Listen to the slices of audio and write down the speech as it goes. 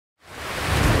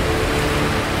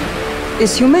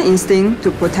It's human instinct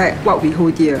to protect what we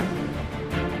hold dear.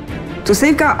 To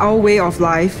safeguard our way of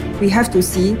life, we have to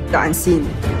see the unseen.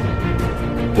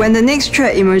 When the next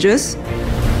threat emerges,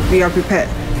 we are prepared.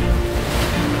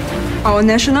 Our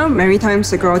National Maritime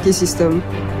Security System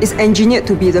is engineered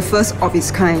to be the first of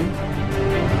its kind.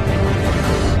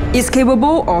 It's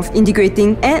capable of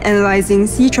integrating and analyzing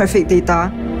sea traffic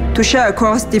data to share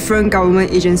across different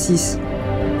government agencies,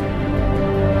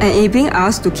 enabling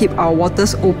us to keep our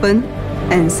waters open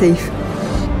and safe.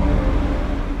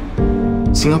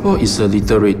 Singapore is a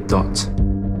little red dot,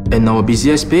 and our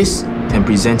busiest space can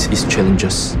present its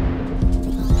challenges.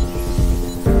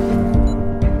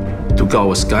 To guard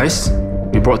our skies,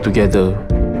 we brought together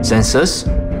sensors,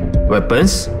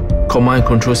 weapons, command and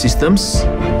control systems,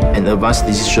 and advanced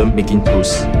decision-making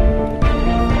tools.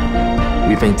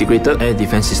 With an integrated air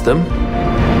defense system,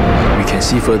 we can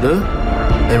see further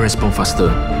and respond faster.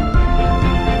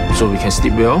 So we can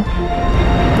sleep well,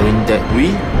 knowing that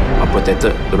we are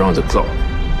protected around the clock.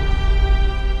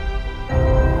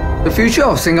 The future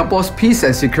of Singapore's peace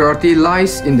and security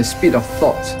lies in the speed of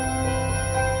thought.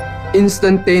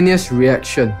 Instantaneous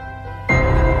reaction.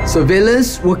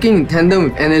 Surveillance working in tandem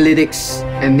with analytics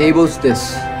enables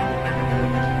this.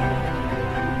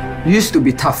 Used to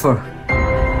be tougher.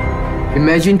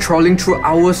 Imagine trawling through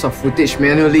hours of footage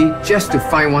manually just to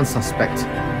find one suspect.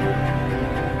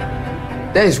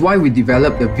 That is why we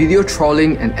developed the video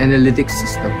trawling and analytics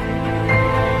system.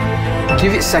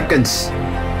 Give it seconds,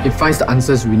 it finds the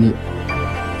answers we need.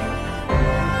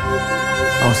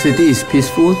 Our city is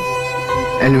peaceful,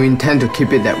 and we intend to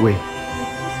keep it that way.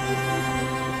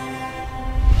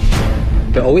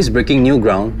 We're always breaking new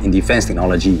ground in defense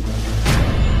technology,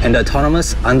 and the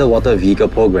Autonomous Underwater Vehicle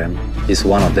program is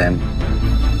one of them.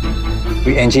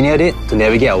 We engineered it to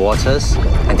navigate our waters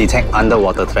and detect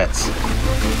underwater threats,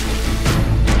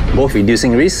 both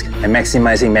reducing risk and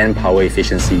maximizing manpower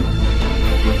efficiency.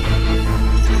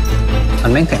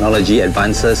 Unmanned technology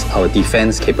advances our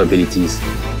defense capabilities.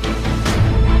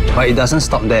 But it doesn't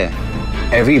stop there.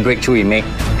 Every breakthrough we make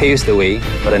paves the way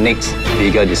for the next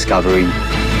bigger discovery.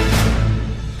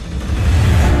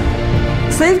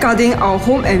 Safeguarding our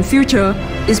home and future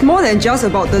is more than just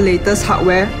about the latest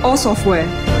hardware or software.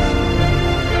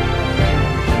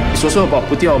 It's also about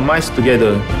putting our minds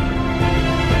together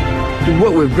To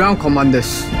work with ground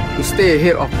commanders to stay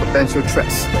ahead of potential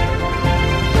threats.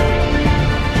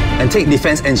 And take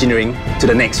defense engineering to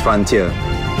the next frontier.